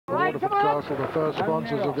Waterford Castle, the first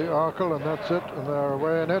sponsors of the Arkle, and that's it, and they're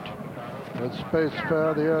away in it. With Space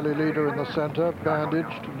Fair, the early leader in the centre,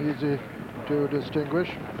 bandaged and easy to distinguish.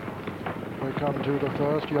 They come to the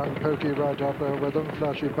first, Young Pokey right up there with them.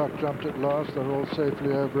 Flashy Buck jumped at last, they're all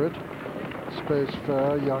safely over it. Space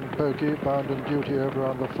Fair, Young Pokey, Bound and Duty over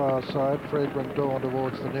on the far side, Fragrant Dawn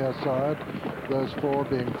towards the near side. Those four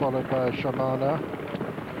being followed by Shamana.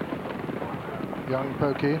 Young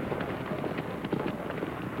Pokey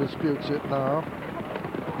disputes it now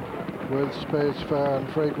with Space Fair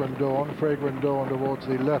and Fragrant Dawn. Fragrant Dawn towards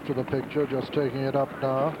the left of the picture, just taking it up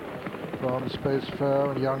now from Space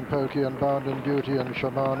Fair and Young Pokey and Bound and Duty and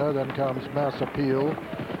Shamana. Then comes Mass Appeal,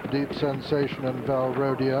 Deep Sensation and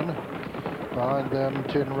Valrodian. Behind them,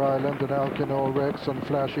 Tin Ryland and Alkinor Rex and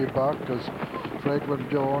Flashy Buck, as Fragrant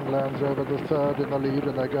Dawn lands over the third in the lead,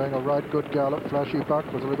 and they're going a right good gallop. Flashy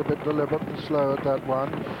Buck was a little bit deliberate and slow at that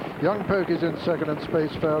one. Young Pokey's in second and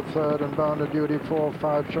Space Fair third, and Bound and Duty 4,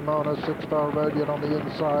 5 Shamana, 6 Valrodian on the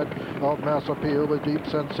inside of Mass Appeal with Deep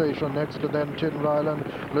Sensation next, and then Tin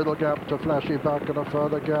Ryland. Little gap to Flashy Buck and a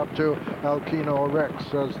further gap to Alkinor Rex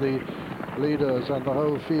as the leaders and the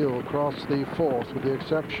whole field cross the fourth, with the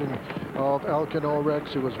exception of Alkinor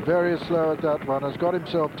Rex, who was very slow at that one, has got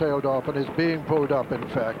himself tailed off and is being pulled up, in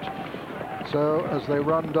fact. So as they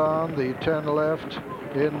run down the 10 left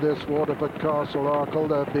in this Waterford Castle Arkle,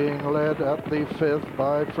 they're being led at the fifth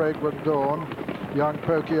by Fragrant Dawn, Young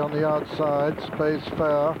Pokey on the outside, Space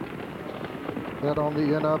Fair. Then on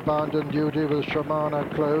the inner, Bound and Duty with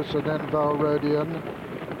Shamana close, and then Valrodian.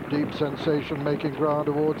 Deep Sensation making ground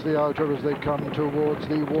towards the outer as they come towards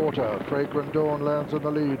the water. Fragrant Dawn lands in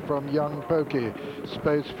the lead from Young Pokey.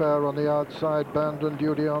 Space Fair on the outside, Bound and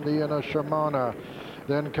Duty on the inner, Shamana.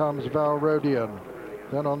 Then comes Valrodian.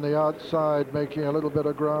 Then on the outside, making a little bit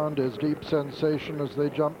of ground, is Deep Sensation as they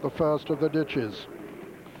jump the first of the ditches.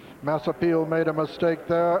 Mass Appeal made a mistake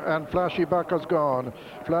there, and Flashy Buck has gone.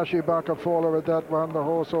 Flashy Buck a faller at that one, the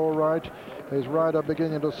horse all right. His rider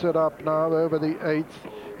beginning to sit up now over the eighth.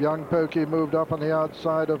 Young Pokey moved up on the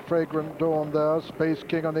outside of Fragrant Dawn there. Space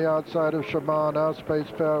King on the outside of Shamana, Space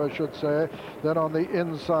Fair I should say. Then on the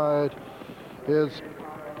inside is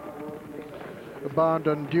Bound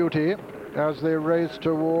and Duty as they race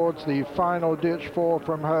towards the final ditch, 4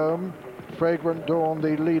 from home. Fragrant Dawn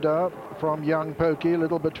the leader from Young Pokey,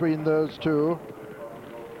 little between those two.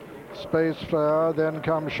 Space Fair, then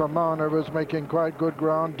comes Shamana, who's making quite good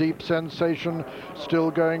ground. Deep Sensation still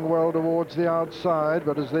going well towards the outside,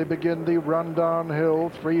 but as they begin the run downhill,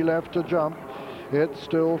 3 left to jump, it's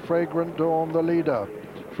still Fragrant Dawn the leader.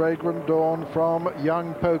 Fragrant Dawn from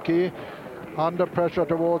Young Pokey, under pressure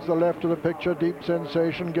towards the left of the picture. Deep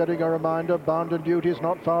Sensation getting a reminder. Bound and Duty is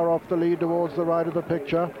not far off the lead towards the right of the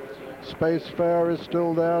picture. Space Fair is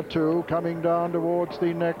still there too, coming down towards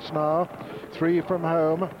the next now. 3 from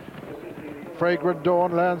home. Fragrant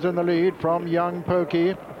Dawn lands in the lead from Young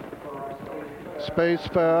Pokey. Space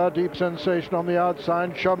Fair, Deep Sensation on the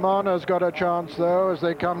outside. Shamana's got a chance though as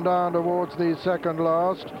they come down towards the second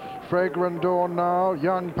last. Fragrant Dawn now,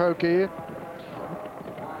 Young Pokey.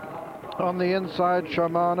 On the inside,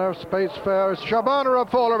 Shamana. Space Fair. Shamana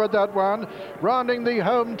a faller at that one. Rounding the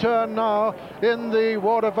home turn now in the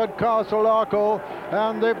Waterford Castle Arkle.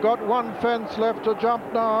 And they've got 1 fence left to jump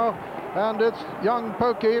now. And it's Young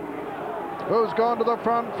Pokey who's gone to the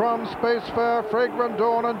front from Space Fair. Fragrant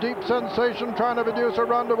Dawn and Deep Sensation trying to produce a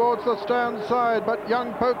run towards the stand side, but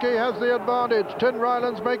Young Pokey has the advantage. Tin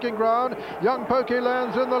Ryland's making ground. Young Pokey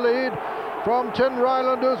lands in the lead from Tin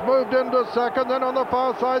Ryland, who's moved into second. Then on the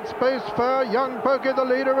far side, Space Fair. Young Pokey the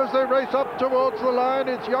leader as they race up towards the line.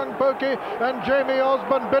 It's Young Pokey and Jamie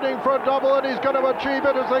Osborne bidding for a double, and he's going to achieve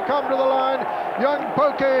it as they come to the line. Young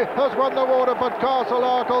Pokey has won the Waterford Castle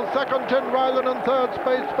Arkle. Second, Tin Ryland, and third,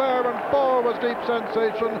 Space Fair, and 4 was Deep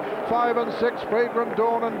Sensation. 5 and 6, Fragrant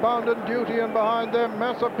Dawn and Bound and Duty, and behind them,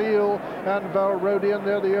 Mass Appeal and Valrodian.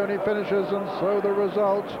 They're the only finishers, and so the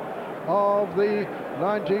result of the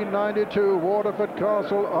 1992 Waterford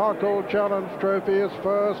Castle Arkle Challenge Trophy is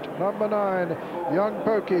first, number 9, Young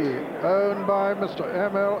Pokey, owned by Mr.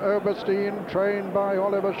 M.L. Oberstein, trained by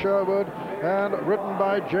Oliver Sherwood, and ridden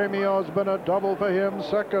by Jamie Osborne, a double for him.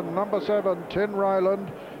 Second, number 7, Tin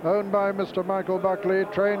Ryland, owned by Mr. Michael Buckley,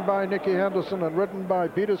 trained by Nicky Henderson and ridden by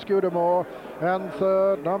Peter Scudamore. And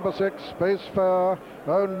third, number 6, Space Fair,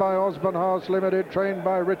 owned by Osborne House Limited, trained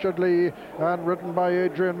by Richard Lee and ridden by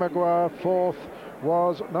Adrian Maguire. Fourth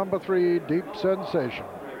was number 3, Deep Sensation.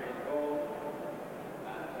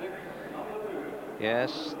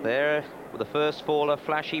 Yes, there with the first faller,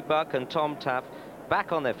 Flashy Buck and Tom Taff,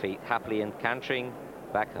 back on their feet, happily and cantering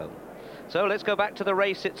back home. So let's go back to the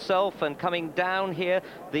race itself, and coming down here,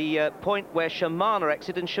 the point where Shamana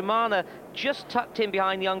exited, and Shamana just tucked in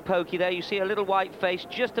behind young Pokey there. You see a little white face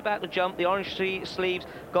just about to jump. The orange sleeves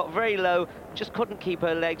got very low, just couldn't keep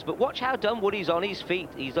her legs. But watch how Dunwoody's on his feet.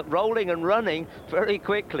 He's rolling and running very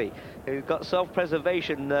quickly. He's got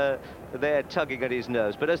self-preservation there tugging at his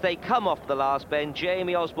nose. But as they come off the last bend,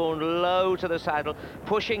 Jamie Osborne low to the saddle,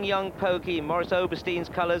 pushing young Pokey in Maurice Oberstein's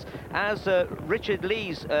colours, as Richard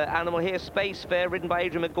Lee's animal here, Space Fair, ridden by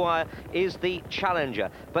Adrian Maguire, is the challenger.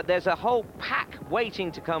 But there's a whole pack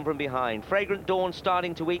waiting to come from behind. Fragrant Dawn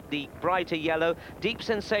starting to eat the brighter yellow. Deep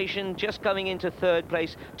Sensation just coming into third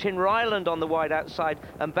place. Tin Ryland on the wide outside,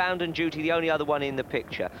 and Bound and Duty the only other one in the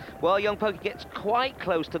picture. Well, young Pokey gets quite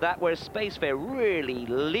close to that, whereas Space Fair really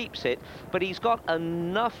leaps it, but he's got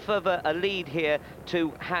enough of a lead here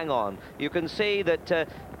to hang on. You can see that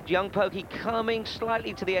young Pokey coming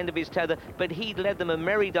slightly to the end of his tether, but he led them a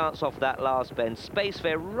merry dance off that last bend. Space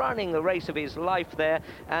Fair running the race of his life there,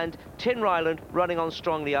 and Tin Ryland running on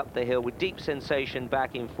strongly up the hill with Deep Sensation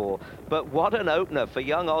back in 4. But what an opener for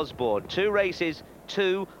young Osborne. 2 races,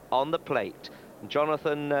 2 on the plate.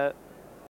 Jonathan